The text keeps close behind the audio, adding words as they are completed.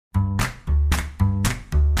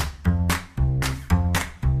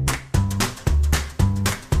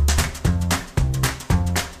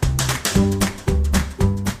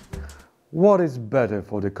What is better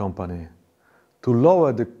for the company? To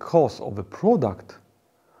lower the cost of a product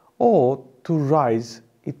or to raise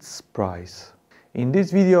its price? In this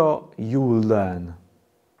video you will learn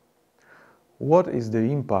what is the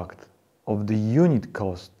impact of the unit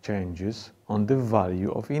cost changes on the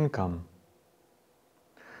value of income.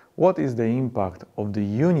 What is the impact of the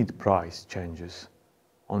unit price changes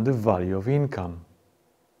on the value of income?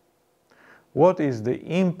 What is the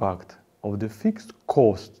impact of the fixed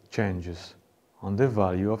cost changes on the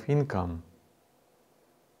value of income?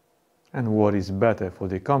 And what is better for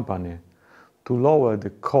the company, to lower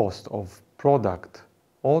the cost of product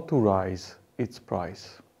or to raise its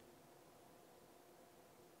price?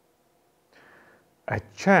 A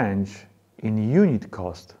change in unit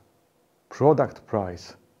cost, product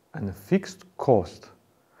price and fixed cost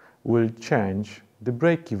will change the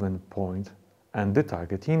break-even point and the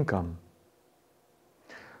target income.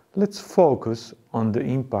 Let's focus on the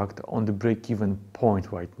impact on the break-even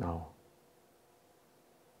point right now.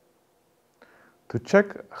 To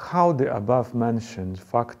check how the above-mentioned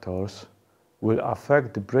factors will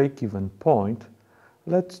affect the break-even point,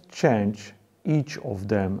 let's change each of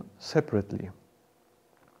them separately.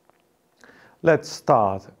 Let's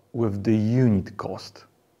start with the unit cost.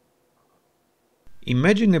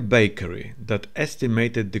 Imagine a bakery that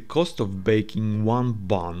estimated the cost of baking one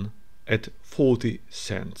bun at 40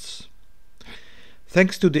 cents.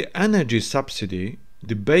 Thanks to the energy subsidy,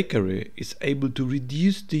 the bakery is able to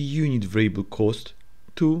reduce the unit variable cost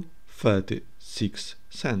to 36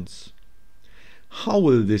 cents. How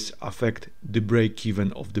will this affect the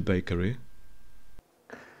break-even of the bakery?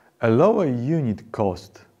 A lower unit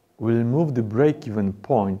cost will move the break-even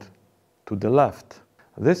point to the left.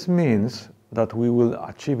 This means that we will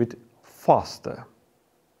achieve it faster,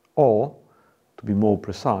 or, to be more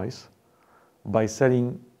precise, by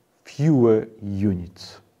selling fewer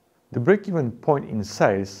units. The break-even point in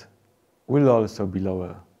sales will also be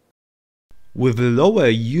lower. With a lower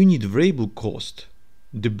unit variable cost,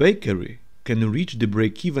 the bakery can reach the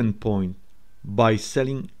break-even point by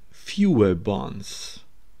selling fewer buns.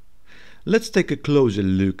 Let's take a closer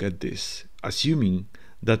look at this, assuming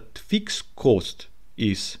that fixed cost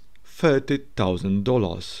is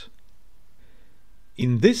 $30,000.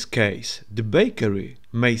 In this case, the bakery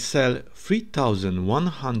may sell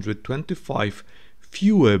 3,125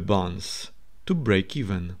 fewer buns to break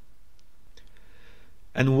even.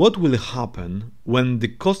 And what will happen when the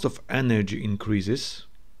cost of energy increases?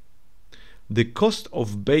 The cost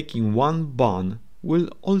of baking one bun will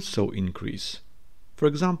also increase, for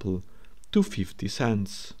example, to 50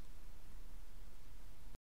 cents.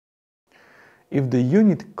 If the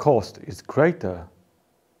unit cost is greater,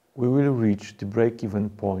 we will reach the break-even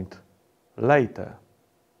point later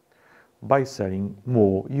by selling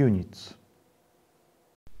more units.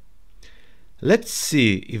 Let's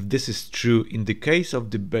see if this is true in the case of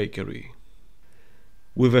the bakery.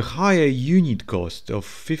 With a higher unit cost of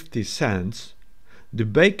 50 cents, the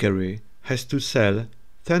bakery has to sell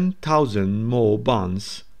 10,000 more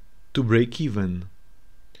buns to break even.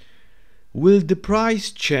 Will the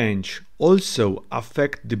price change also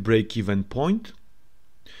affect the break-even point?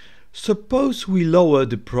 Suppose we lower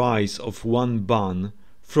the price of one bun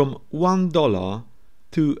from $1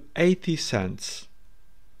 to 80 cents.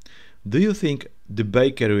 Do you think the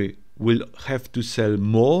bakery will have to sell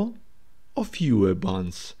more or fewer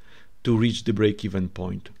buns to reach the break-even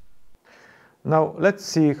point? Now let's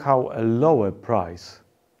see how a lower price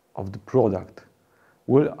of the product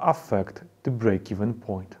will affect the break-even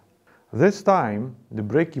point. This time the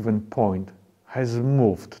break-even point has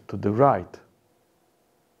moved to the right.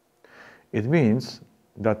 It means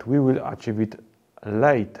that we will achieve it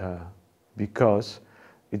later because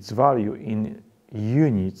its value in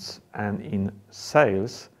units and in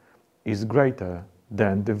sales is greater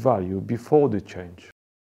than the value before the change.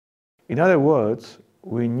 In other words,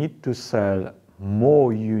 we need to sell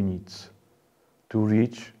more units to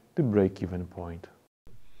reach the break-even point.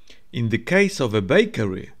 In the case of a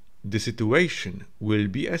bakery, the situation will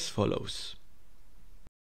be as follows.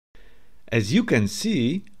 As you can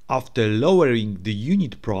see, after lowering the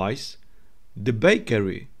unit price, the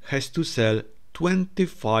bakery has to sell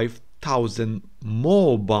 25,000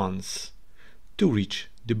 more buns to reach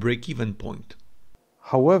the break-even point.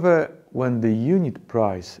 However, when the unit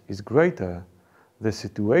price is greater, the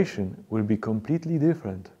situation will be completely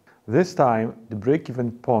different. This time, the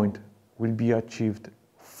break-even point will be achieved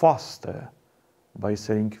faster by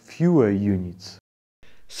selling fewer units.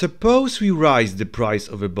 Suppose we raise the price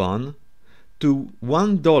of a bun to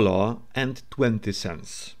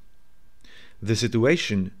 $1.20. The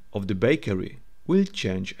situation of the bakery will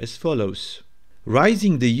change as follows.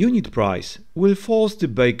 Raising the unit price will force the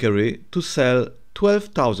bakery to sell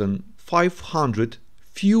 12,500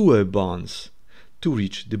 fewer buns to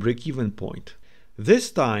reach the break-even point. This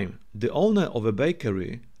time, the owner of a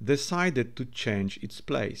bakery decided to change its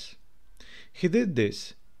place. He did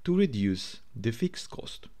this to reduce the fixed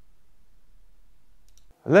cost.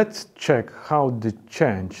 Let's check how the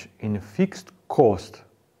change in fixed cost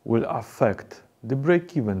will affect the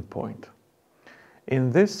break-even point.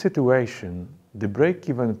 In this situation, the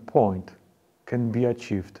break-even point can be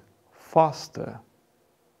achieved faster.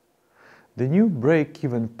 The new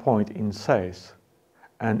break-even point in sales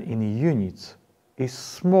and in units is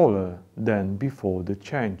smaller than before the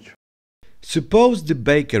change. Suppose the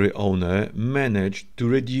bakery owner managed to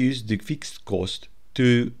reduce the fixed cost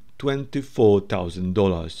to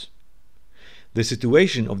 $24,000. The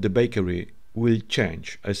situation of the bakery will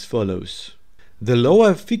change as follows. The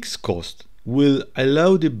lower fixed cost will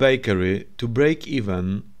allow the bakery to break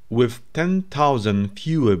even with 10,000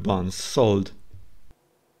 fewer buns sold.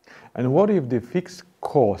 And what if the fixed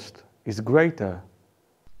cost is greater?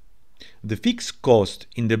 The fixed cost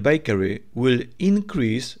in the bakery will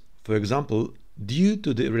increase, for example, due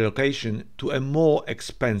to the relocation to a more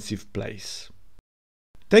expensive place.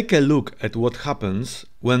 Take a look at what happens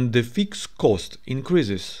when the fixed cost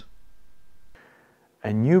increases.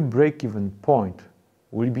 A new break-even point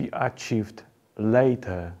will be achieved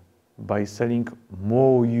later by selling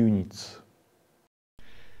more units.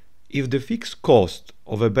 If the fixed cost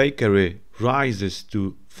of a bakery rises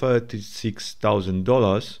to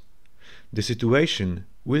 $36,000, the situation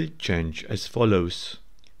will change as follows.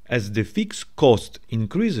 As the fixed cost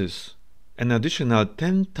increases, an additional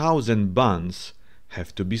 10,000 buns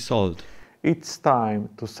have to be sold. It's time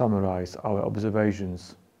to summarize our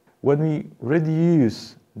observations. When we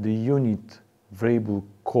reduce the unit variable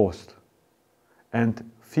cost and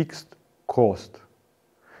fixed cost,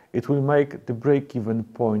 it will make the break-even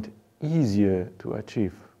point easier to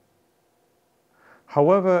achieve.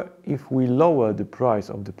 However, if we lower the price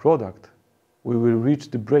of the product, we will reach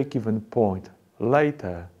the break-even point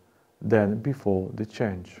later than before the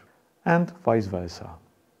change, and vice versa.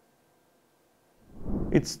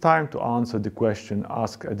 It's time to answer the question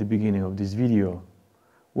asked at the beginning of this video.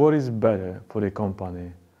 What is better for the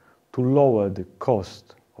company, to lower the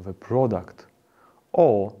cost of a product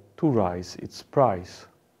or to raise its price?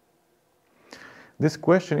 This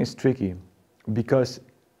question is tricky because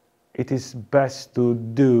it is best to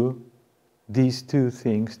do these two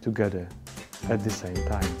things together at the same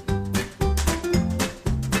time.